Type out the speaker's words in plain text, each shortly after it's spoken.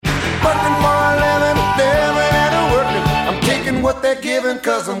working for a living, living and a working. I'm taking what they're giving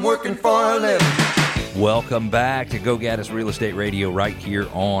because I'm working for a living. Welcome back to Go Gaddis Real Estate Radio right here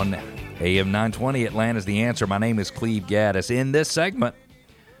on AM 920. Atlanta's The Answer. My name is Cleve Gaddis. In this segment,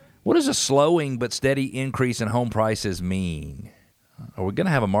 what does a slowing but steady increase in home prices mean? Are we going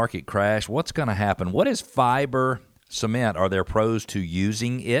to have a market crash? What's going to happen? What is fiber cement? Are there pros to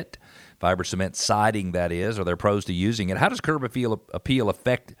using it? Fiber cement siding, that is. Are there pros to using it? How does curb appeal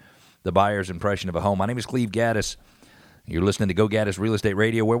affect the buyer's impression of a home? My name is Cleve Gaddis. You're listening to Go Gaddis Real Estate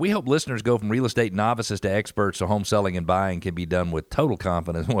Radio, where we help listeners go from real estate novices to experts so home selling and buying can be done with total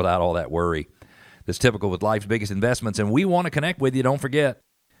confidence without all that worry. That's typical with life's biggest investments, and we want to connect with you. Don't forget,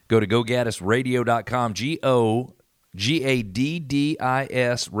 go to GoGaddisRadio.com,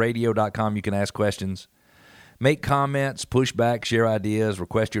 GoGaddis Radio.com. You can ask questions, make comments, push back, share ideas,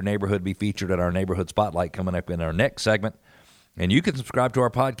 request your neighborhood be featured at our Neighborhood Spotlight coming up in our next segment. And you can subscribe to our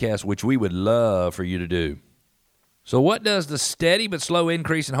podcast, which we would love for you to do. So what does the steady but slow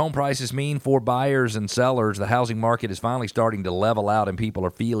increase in home prices mean for buyers and sellers? The housing market is finally starting to level out, and people are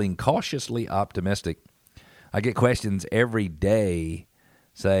feeling cautiously optimistic. I get questions every day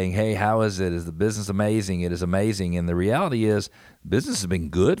saying, hey, how is it? Is the business amazing? It is amazing. And the reality is business has been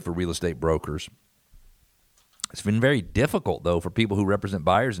good for real estate brokers. It's been very difficult, though, for people who represent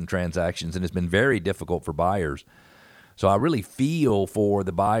buyers in transactions, and it's been very difficult for buyers. So I really feel for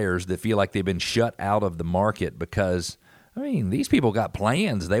the buyers that feel like they've been shut out of the market because, these people got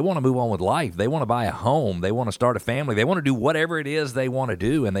plans. They want to move on with life. They want to buy a home. They want to start a family. They want to do whatever it is they want to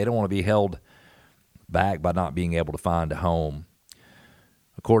do, and they don't want to be held back by not being able to find a home.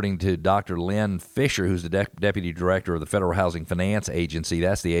 According to Dr. Lynn Fisher, who's the Deputy Director of the Federal Housing Finance Agency,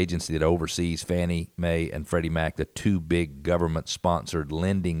 that's the agency that oversees Fannie Mae and Freddie Mac, the two big government-sponsored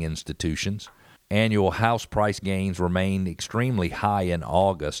lending institutions. Annual house price gains remained extremely high in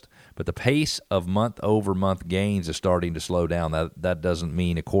August, but the pace of month-over-month gains is starting to slow down. That doesn't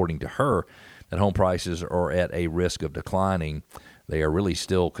mean, according to her, that home prices are at a risk of declining. They are really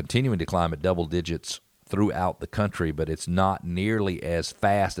still continuing to climb at double digits throughout the country, but it's not nearly as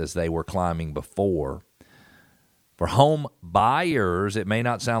fast as they were climbing before. For home buyers, it may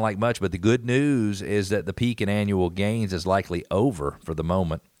not sound like much, but the good news is that the peak in annual gains is likely over for the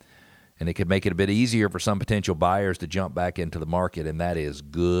moment. And it could make it a bit easier for some potential buyers to jump back into the market, and that is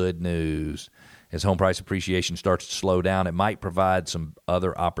good news. As home price appreciation starts to slow down, it might provide some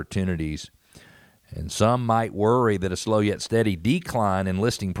other opportunities. And some might worry that a slow yet steady decline in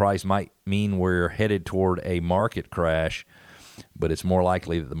listing price might mean we're headed toward a market crash, but it's more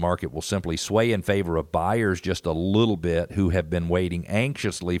likely that the market will simply sway in favor of buyers just a little bit who have been waiting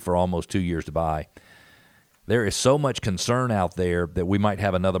anxiously for almost 2 years to buy. There is so much concern out there that we might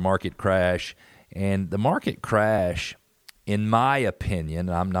have another market crash. And the market crash, in my opinion,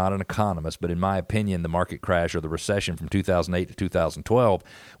 I'm not an economist, but in my opinion, the market crash or the recession from 2008 to 2012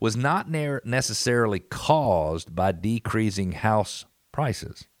 was not necessarily caused by decreasing house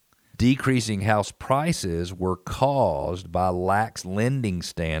prices. Decreasing house prices were caused by lax lending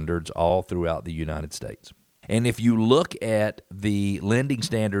standards all throughout the United States. And if you look at the lending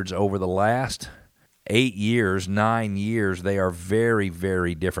standards over the last 8 years, 9 years, they are very,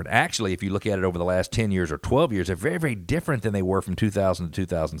 very different. Actually, if you look at it over the last 10 years or 12 years, they're very, very different than they were from 2000 to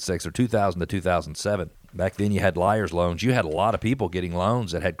 2006 or 2000 to 2007. Back then, you had liar's loans. You had a lot of people getting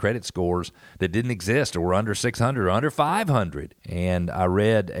loans that had credit scores that didn't exist or were under 600 or under 500. And I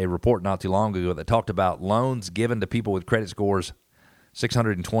read a report not too long ago that talked about loans given to people with credit scores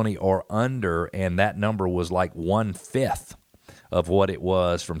 620 or under, and that number was like 1/5 of what it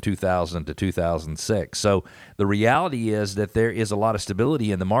was from 2000 to 2006. So the reality is that there is a lot of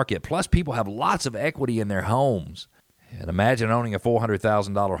stability in the market. Plus, people have lots of equity in their homes. And imagine owning a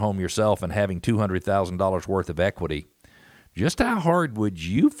 $400,000 home yourself and having $200,000 worth of equity. Just how hard would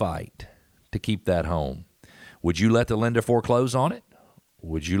you fight to keep that home? Would you let the lender foreclose on it?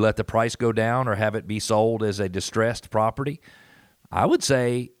 Would you let the price go down or have it be sold as a distressed property? I would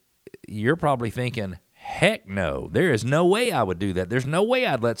say you're probably thinking, heck no, there is no way I would do that. There's no way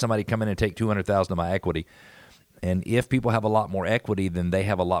I'd let somebody come in and take $200,000 of my equity. And if people have a lot more equity, then they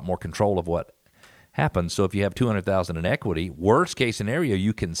have a lot more control of what happens. So if you have $200,000 in equity, worst case scenario,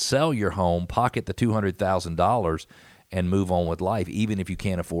 you can sell your home, pocket the $200,000, and move on with life, even if you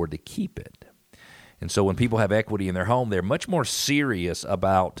can't afford to keep it. And so when people have equity in their home, they're much more serious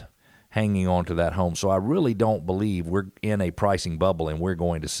about hanging on to that home. So I really don't believe we're in a pricing bubble and we're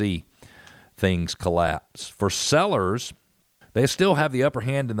going to see things collapse. For sellers, they still have the upper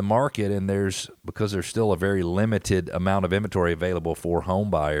hand in the market, and because there's still a very limited amount of inventory available for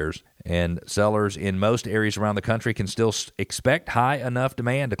home buyers. And sellers in most areas around the country can still expect high enough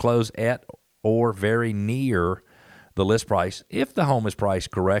demand to close at or very near the list price if the home is priced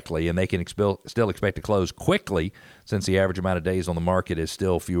correctly, and they can still expect to close quickly since the average amount of days on the market is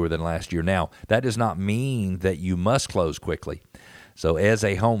still fewer than last year. Now, that does not mean that you must close quickly. So as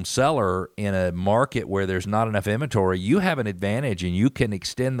a home seller in a market where there's not enough inventory, you have an advantage and you can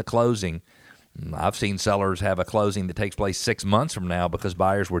extend the closing. I've seen sellers have a closing that takes place 6 months from now because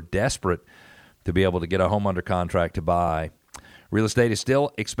buyers were desperate to be able to get a home under contract to buy. Real estate is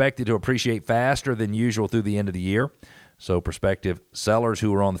still expected to appreciate faster than usual through the end of the year. So prospective sellers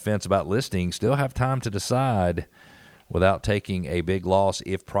who are on the fence about listing still have time to decide without taking a big loss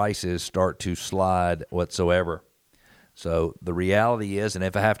if prices start to slide whatsoever. So the reality is, and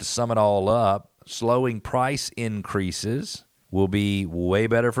if I have to sum it all up, slowing price increases will be way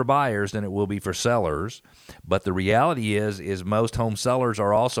better for buyers than it will be for sellers. But the reality is most home sellers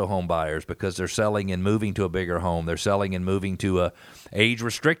are also home buyers because they're selling and moving to a bigger home. They're selling and moving to a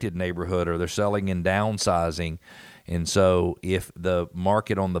age-restricted neighborhood, or they're selling and downsizing. And so if the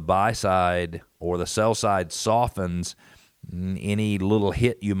market on the buy side or the sell side softens, any little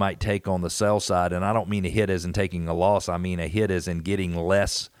hit you might take on the sell side, and I don't mean a hit as in taking a loss, I mean a hit as in getting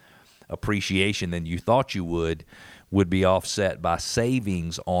less appreciation than you thought you would be offset by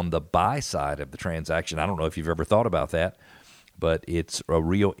savings on the buy side of the transaction. I don't know if you've ever thought about that, but it's a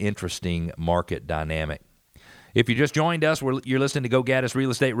real interesting market dynamic. If you just joined us, you're listening to Go Gaddis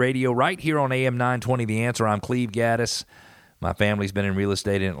Real Estate Radio right here on AM 920 The Answer. I'm Cleve Gaddis. My family's been in real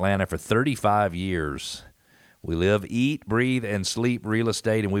estate in Atlanta for 35 years. We live, eat, breathe, and sleep real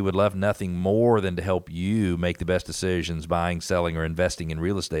estate, and we would love nothing more than to help you make the best decisions buying, selling, or investing in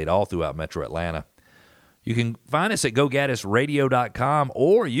real estate all throughout Metro Atlanta. You can find us at GoGaddisRadio.com,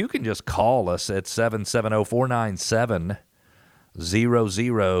 or you can just call us at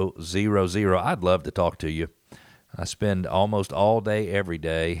 770-497-0000. I'd love to talk to you. I spend almost all day, every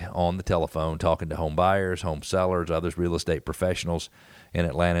day on the telephone talking to home buyers, home sellers, others real estate professionals in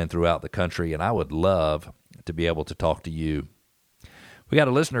Atlanta and throughout the country, and I would love to be able to talk to you. We got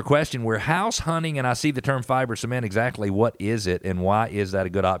a listener question. We're house hunting, and I see the term fiber cement. Exactly what is it, and why is that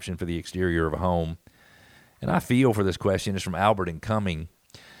a good option for the exterior of a home? And I feel for this question. It's from Albert and Cumming,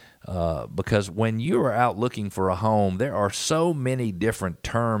 because when you are out looking for a home, there are so many different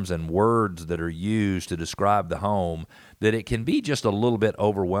terms and words that are used to describe the home that it can be just a little bit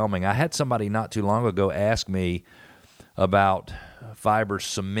overwhelming. I had somebody not too long ago ask me about fiber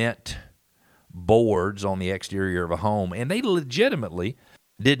cement boards on the exterior of a home, and they legitimately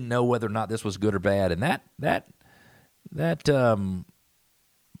didn't know whether or not this was good or bad, and that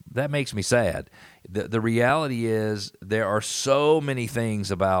makes me sad. The reality is there are so many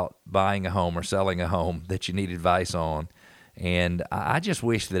things about buying a home or selling a home that you need advice on, and I just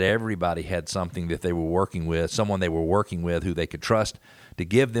wish that everybody had something that they were working with, someone they were working with who they could trust to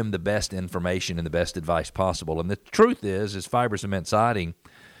give them the best information and the best advice possible. And the truth is fiber cement siding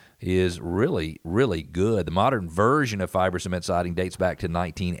is really, really good. The modern version of fiber cement siding dates back to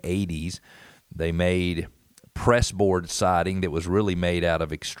 1980s. They made pressboard siding that was really made out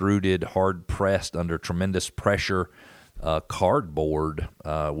of extruded, hard-pressed under tremendous pressure cardboard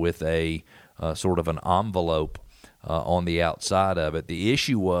with a sort of an envelope on the outside of it. The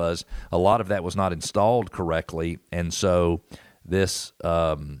issue was a lot of that was not installed correctly, and so this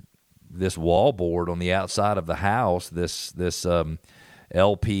wallboard on the outside of the house, this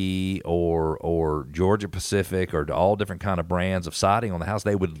LP or Georgia Pacific or all different kind of brands of siding on the house,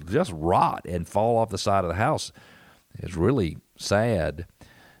 they would just rot and fall off the side of the house. It's really sad.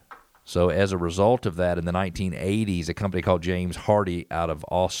 So as a result of that, in the 1980s, a company called James Hardie out of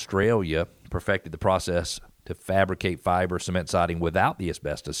Australia perfected the process to fabricate fiber cement siding without the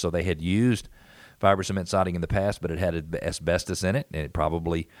asbestos. So they had used fiber cement siding in the past, but it had asbestos in it, and it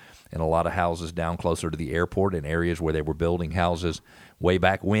probably in a lot of houses down closer to the airport in areas where they were building houses way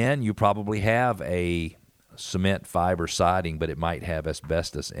back when, you probably have a cement fiber siding, but it might have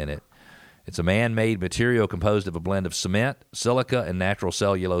asbestos in it. It's a man-made material composed of a blend of cement, silica, and natural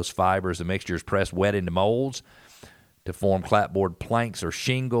cellulose fibers. The mixture is pressed wet into molds to form clapboard planks or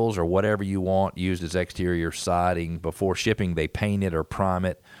shingles or whatever you want used as exterior siding. Before shipping, they paint it or prime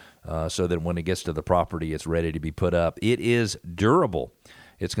it so that when it gets to the property, it's ready to be put up. It is durable.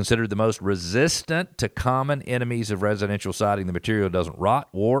 It's considered the most resistant to common enemies of residential siding. The material doesn't rot,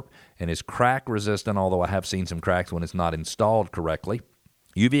 warp, and is crack resistant, although I have seen some cracks when it's not installed correctly.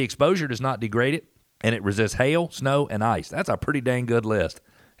 UV exposure does not degrade it, and it resists hail, snow, and ice. That's a pretty dang good list.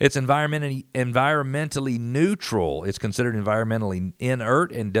 It's environmentally neutral. It's considered environmentally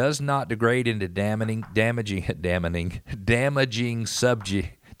inert and does not degrade into damaging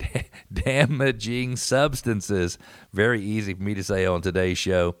damaging substances. Very easy for me to say on today's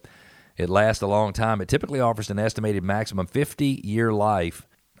show. It lasts a long time. It typically offers an estimated maximum 50-year life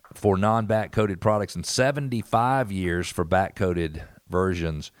for non-back-coated products and 75 years for back-coated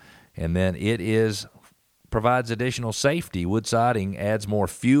versions. And then provides additional safety. Wood siding adds more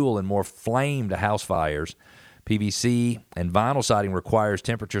fuel and more flame to house fires. PVC and vinyl siding requires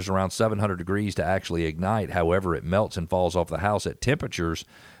temperatures around 700 degrees to actually ignite. However, it melts and falls off the house at temperatures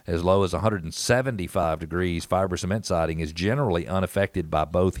as low as 175 degrees. Fiber cement siding is generally unaffected by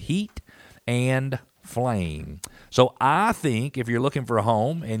both heat and flame. So I think if you're looking for a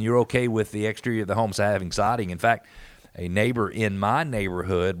home and you're okay with the exterior of the home having siding, in fact, a neighbor in my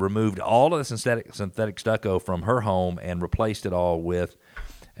neighborhood removed all of the synthetic stucco from her home and replaced it all with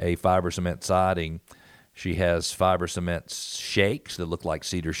a fiber cement siding. She has fiber cement shakes that look like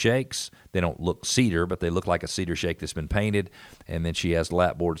cedar shakes. They don't look cedar, but they look like a cedar shake that's been painted. And then she has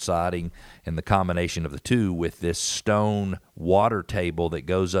lapboard siding, and the combination of the two with this stone water table that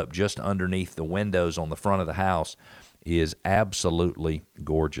goes up just underneath the windows on the front of the house is absolutely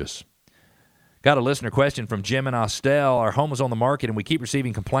gorgeous. Got a listener question from Jim and Austell. Our home is on the market, and we keep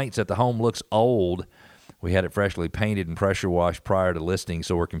receiving complaints that the home looks old. We had it freshly painted and pressure washed prior to listing,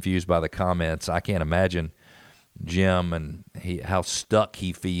 so we're confused by the comments. I can't imagine Jim and how stuck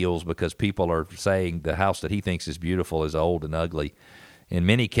he feels because people are saying the house that he thinks is beautiful is old and ugly. In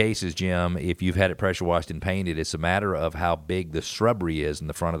many cases, Jim, if you've had it pressure washed and painted, it's a matter of how big the shrubbery is in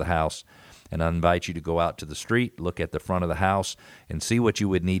the front of the house. And I invite you to go out to the street, look at the front of the house, and see what you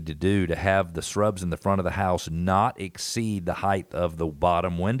would need to do to have the shrubs in the front of the house not exceed the height of the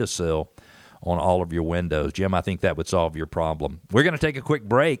bottom windowsill on all of your windows. Jim, I think that would solve your problem. We're going to take a quick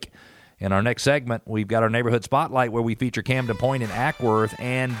break. In our next segment, we've got our Neighborhood Spotlight where we feature Camden Point and Ackworth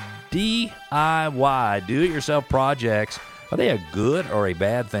and DIY, do-it-yourself projects. Are they a good or a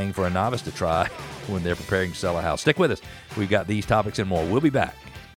bad thing for a novice to try when they're preparing to sell a house? Stick with us. We've got these topics and more. We'll be back.